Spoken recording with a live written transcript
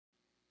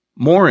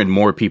More and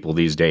more people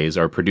these days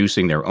are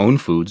producing their own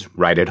foods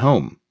right at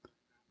home.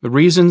 The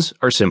reasons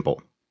are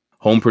simple.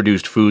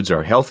 Home-produced foods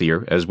are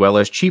healthier as well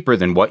as cheaper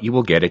than what you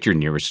will get at your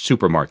nearest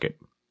supermarket.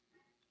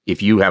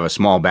 If you have a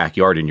small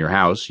backyard in your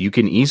house, you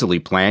can easily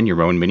plan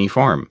your own mini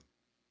farm.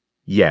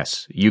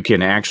 Yes, you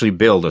can actually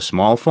build a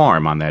small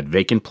farm on that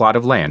vacant plot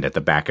of land at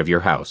the back of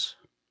your house.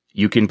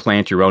 You can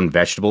plant your own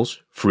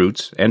vegetables,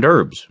 fruits, and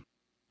herbs.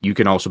 You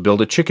can also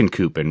build a chicken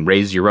coop and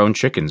raise your own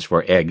chickens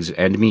for eggs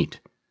and meat.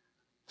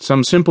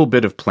 Some simple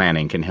bit of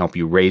planning can help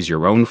you raise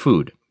your own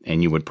food,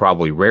 and you would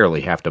probably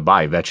rarely have to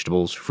buy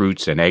vegetables,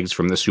 fruits, and eggs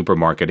from the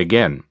supermarket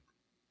again.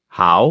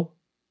 How?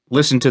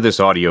 Listen to this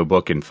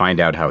audiobook and find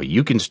out how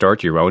you can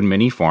start your own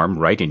mini farm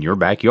right in your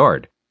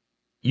backyard.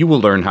 You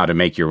will learn how to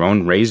make your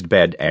own raised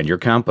bed and your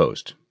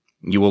compost.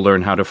 You will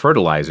learn how to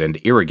fertilize and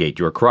irrigate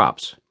your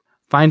crops.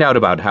 Find out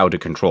about how to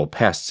control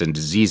pests and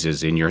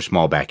diseases in your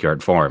small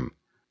backyard farm.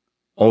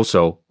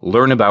 Also,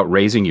 learn about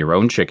raising your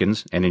own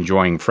chickens and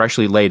enjoying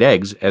freshly laid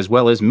eggs as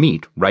well as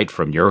meat right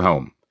from your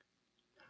home.